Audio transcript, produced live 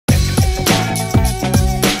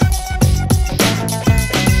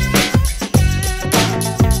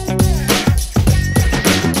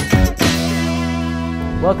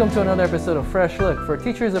Welcome to another episode of Fresh Look. For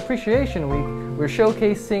Teachers Appreciation Week, we're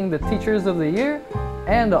showcasing the Teachers of the Year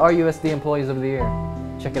and the RUSD Employees of the Year.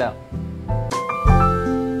 Check it out.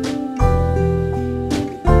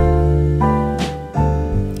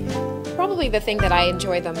 Probably the thing that I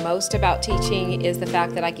enjoy the most about teaching is the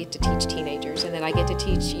fact that I get to teach teenagers and that I get to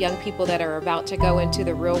teach young people that are about to go into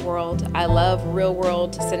the real world. I love real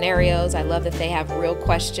world scenarios. I love that they have real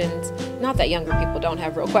questions. Not that younger people don't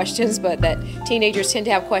have real questions, but that teenagers tend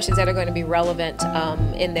to have questions that are going to be relevant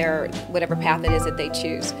in their whatever path it is that they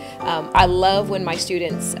choose. I love when my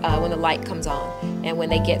students, when the light comes on and when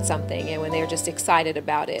they get something and when they're just excited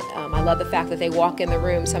about it. I love the fact that they walk in the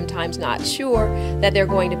room sometimes not sure that they're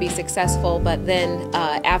going to be successful, but then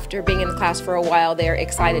after being in the class for a while, they're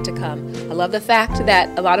excited to come. I love the fact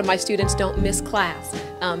that a lot of my students don't miss class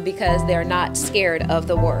because they're not scared of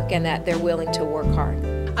the work and that they're willing to work hard.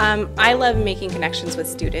 I love making connections with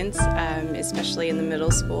students, especially in the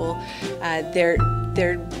middle school.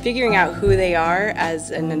 They're figuring out who they are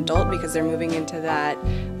as an adult because they're moving into that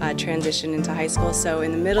transition into high school. So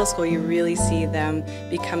in the middle school, you really see them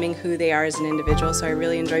becoming who they are as an individual. So I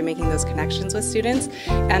really enjoy making those connections with students.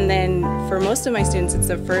 And then for most of my students, it's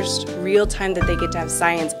the first real time that they get to have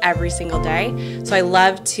science every single day. So I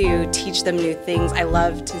love to teach them new things. I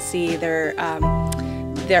love to see their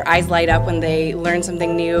eyes light up when they learn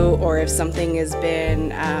something new, or if something has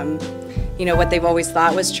been, you know, what they've always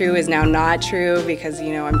thought was true is now not true because,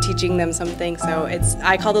 you know, I'm teaching them something. So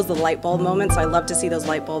I call those the light bulb moments. So I love to see those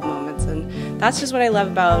light bulb moments, and that's just what I love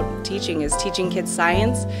about teaching, is teaching kids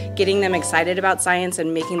science, getting them excited about science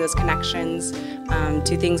and making those connections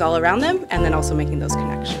to things all around them, and then also making those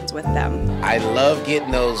connections with them. I love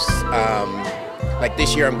getting those, like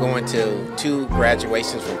this year I'm going to 2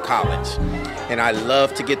 graduations from college, and I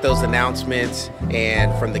love to get those announcements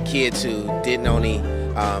and from the kids who didn't only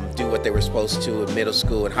do what they were supposed to in middle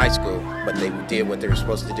school and high school, but they did what they were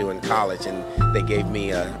supposed to do in college, and they gave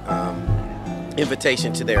me a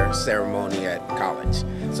invitation to their ceremony at college.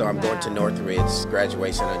 So I'm going to Northridge's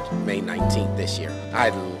graduation on May 19th this year.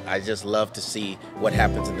 I just love to see what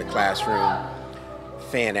happens in the classroom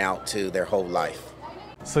fan out to their whole life.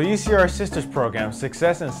 So UCR Sisters program,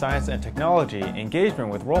 Success in Science and Technology,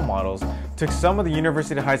 engagement with role models, took some of the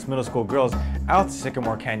University Heights Middle School girls out to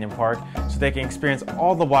Sycamore Canyon Park so they can experience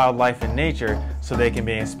all the wildlife in nature so they can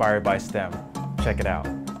be inspired by STEM. Check it out.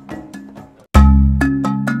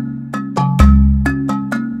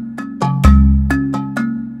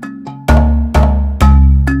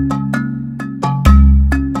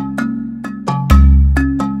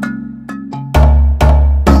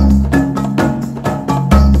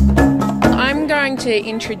 To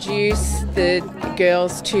introduce the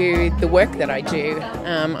girls to the work that I do.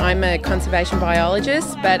 I'm a conservation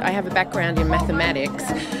biologist, but I have a background in mathematics.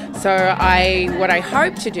 So what I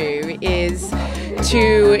hope to do is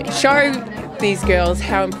to show these girls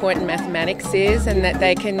how important mathematics is, and that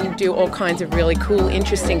they can do all kinds of really cool,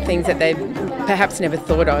 interesting things that they perhaps never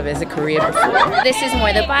thought of as a career before. This is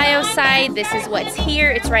more the bio side. This is what's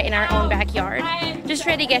here. It's right in our own backyard. Just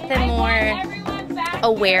try to get them more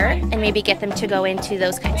aware and maybe get them to go into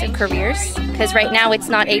those kinds of careers, because right now it's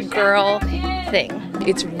not a girl thing.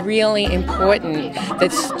 It's really important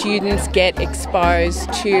that students get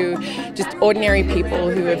exposed to just ordinary people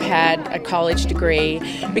who have had a college degree,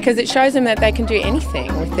 because it shows them that they can do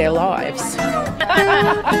anything with their lives.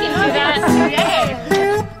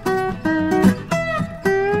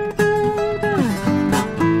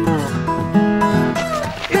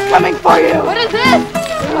 It's coming for you! What is this?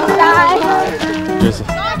 Kids are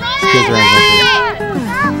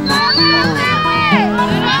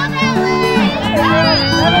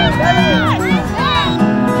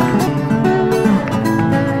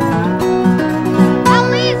At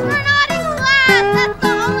least we're not in class. That's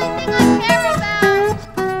the only thing I care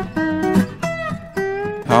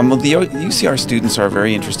about. Well, the UCR students are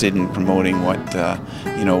very interested in promoting what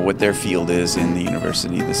what their field is in the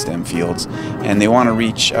university, the STEM fields, and they want to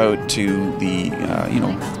reach out to the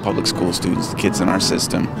public school students, the kids in our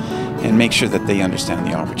system, and make sure that they understand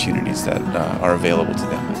the opportunities that are available to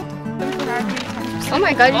them. Oh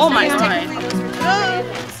my God! Oh my God!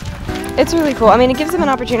 It's really cool. I mean, it gives them an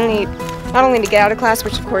opportunity not only to get out of class,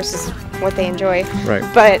 which of course is what they enjoy, right,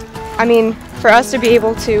 but I mean, for us to be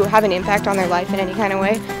able to have an impact on their life in any kind of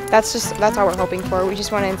way, that's all we're hoping for. We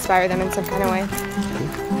just want to inspire them in some kind of way.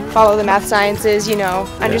 Follow the math sciences,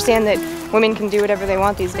 understand that women can do whatever they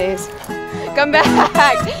want these days. Come back!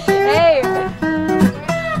 Hey! I'm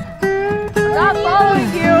not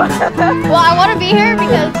following you! Well, I want to be here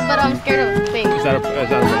but I'm scared of things. Is that a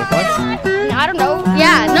butterfly? I don't know.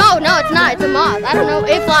 Yeah, no, it's not. It's a moth. I don't know.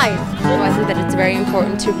 It flies. So I think that it's very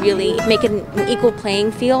important to really make it an equal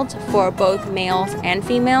playing field for both males and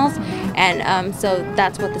females, and so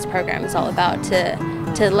that's what this program is all about,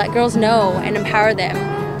 to let girls know and empower them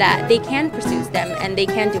that they can pursue STEM and they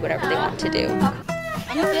can do whatever they want to do.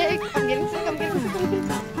 I'm sick. I'm getting sick. I'm getting sick.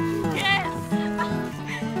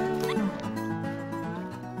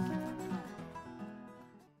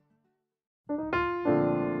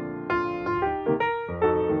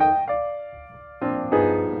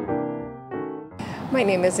 My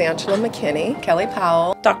name is Angela McKinney, Kelly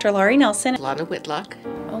Powell, Dr. Laurie Nelson, Lana Whitlock.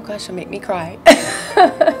 Oh gosh, you'll make me cry.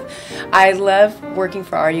 I love working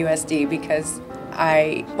for RUSD because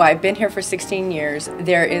I've been here for 16 years.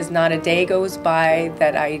 There is not a day goes by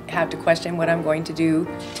that I have to question what I'm going to do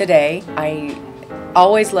today. I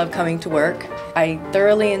always love coming to work. I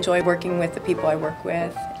thoroughly enjoy working with the people I work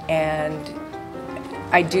with, and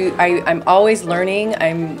I'm always learning.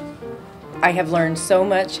 I have learned so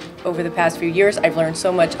much over the past few years. I've learned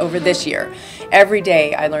so much over this year. Every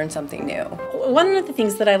day I learn something new. One of the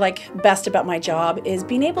things that I like best about my job is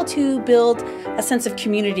being able to build a sense of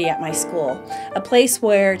community at my school. A place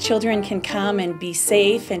where children can come and be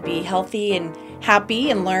safe and be healthy and happy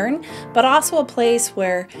and learn, but also a place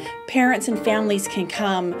where parents and families can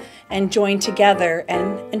come and join together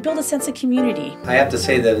and build a sense of community. I have to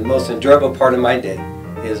say that the most enjoyable part of my day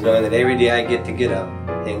is knowing that every day I get to get up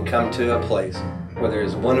and come to a place where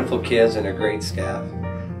there's wonderful kids and a great staff.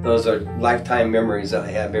 Those are lifetime memories that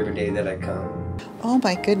I have every day that I come. Oh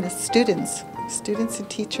my goodness, students and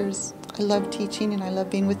teachers. I love teaching and I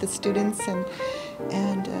love being with the students and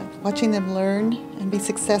watching them learn and be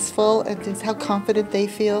successful, and just how confident they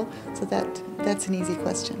feel. So that's an easy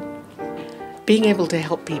question. Being able to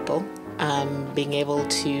help people, being able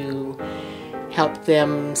to help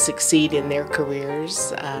them succeed in their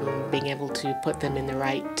careers, being able to put them in the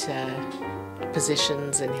right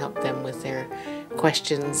positions and help them with their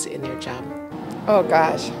questions in their job. Oh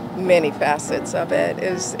gosh, many facets of it.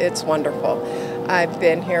 It's wonderful. I've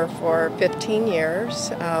been here for 15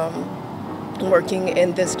 years, working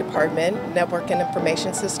in this department, Network and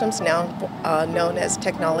Information Systems, now known as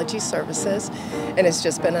Technology Services, and it's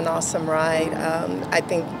just been an awesome ride. I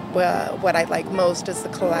think what I like most is the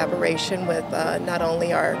collaboration with not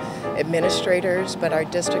only our administrators, but our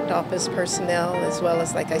district office personnel, as well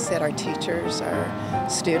as, like I said, our teachers, our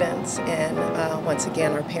students, and once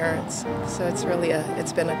again, our parents. So it's really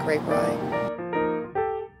it's been a great ride.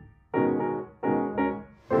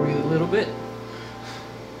 Breathe a little bit.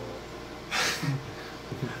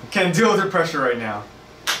 Can't deal with the pressure right now.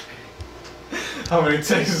 How many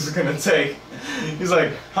takes is it gonna take? He's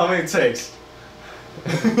like, how many takes?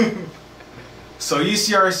 So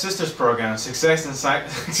UCR Sisters Program, Success in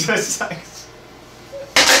Science.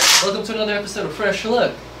 Welcome to another episode of Fresh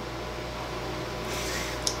Look.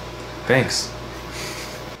 Thanks.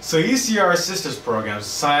 So UCR Sisters Program,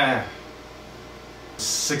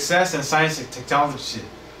 Success in Science and Technology.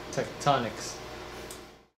 Tectonics.